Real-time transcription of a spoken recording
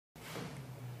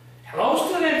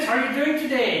are you doing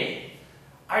today?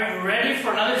 Are you ready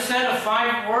for another set of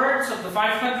 5 words of the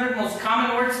 500 most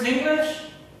common words in English?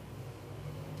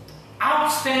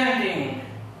 Outstanding!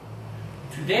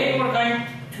 Today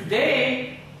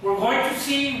we're going to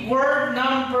see word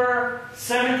number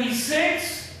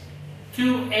 76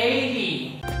 to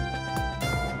 80.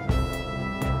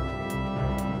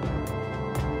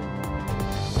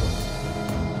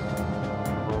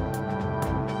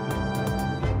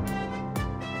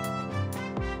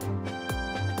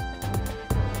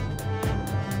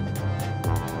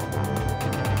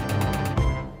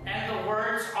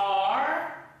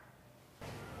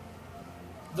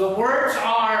 The words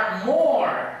are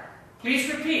more.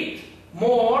 Please repeat.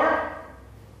 More,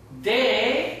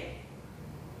 they,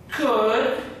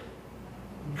 could,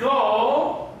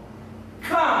 go,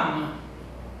 come.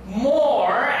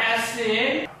 More as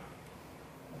in,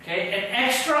 okay, an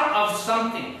extra of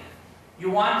something. You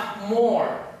want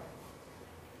more.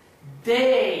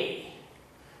 They.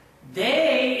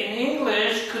 They in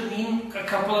English could mean a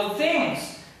couple of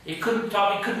things. It could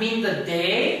mean the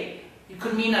day. It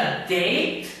could mean a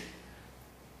date.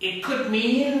 It could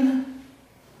mean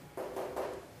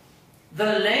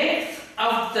the length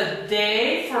of the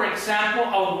day, for example,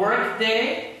 a work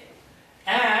day.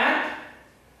 And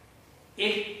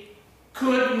it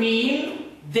could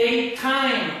mean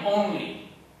daytime only.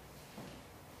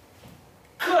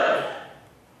 Could.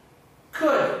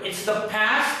 Could. It's the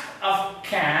past of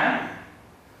can.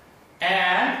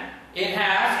 And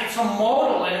it's a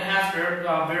modal and it has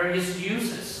various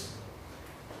uses.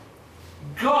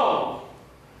 Go.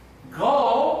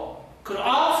 Go could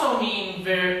also mean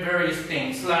various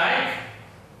things, like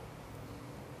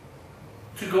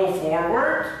to go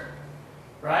forward,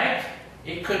 right?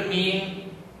 It could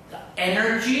mean the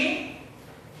energy.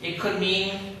 It could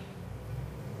mean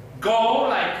go,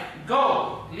 like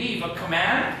go, leave, a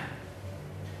command.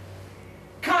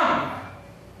 Come.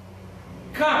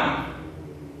 Come.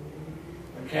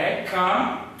 Okay,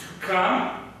 come, to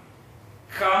come.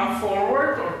 Come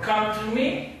forward or come to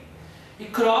me.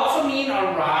 It could also mean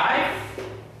arrive,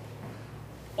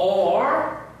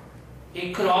 or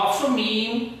it could also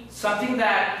mean something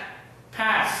that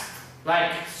passed,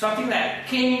 like something that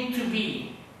came to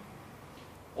be.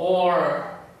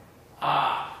 Or,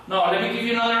 no, let me give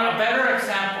you a better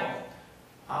example.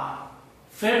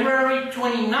 February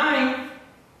 29th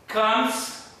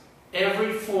comes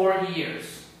every 4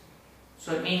 years.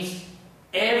 So it means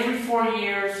every 4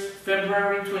 years,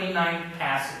 February 29th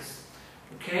passes.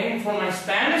 Okay, and for my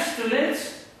Spanish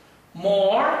students,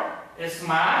 more is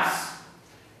más.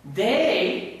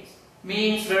 Day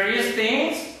means various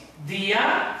things.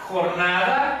 Día,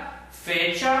 jornada,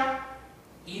 fecha,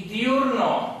 y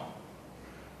diurno.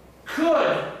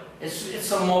 Could,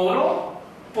 it's a modal.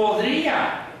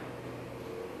 Podria.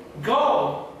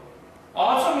 Go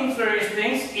also means various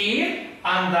things. Ir,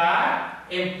 andar,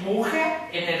 empuje,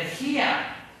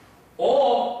 energia.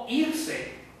 O irse.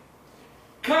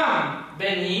 Come,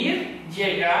 venir,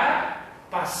 llegar,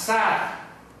 pasar.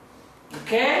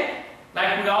 Okay?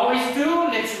 Like we always do,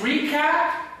 let's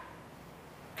recap.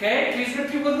 Okay, please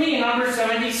repeat with me. Number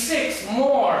 76,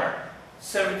 more.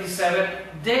 77,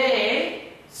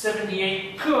 day.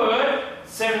 78, could.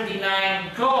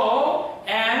 79, go.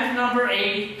 And number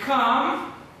 80,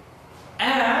 come.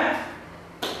 And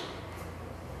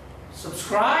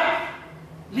subscribe.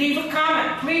 Leave a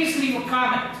comment. Please leave a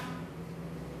comment.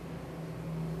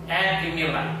 And give me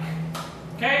a like.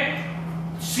 Okay?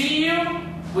 See you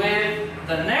with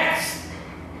the next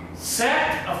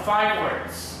set of 5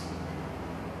 words.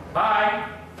 Bye.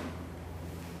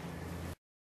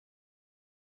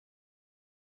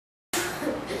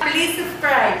 Please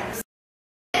subscribe.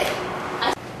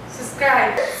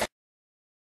 Subscribe.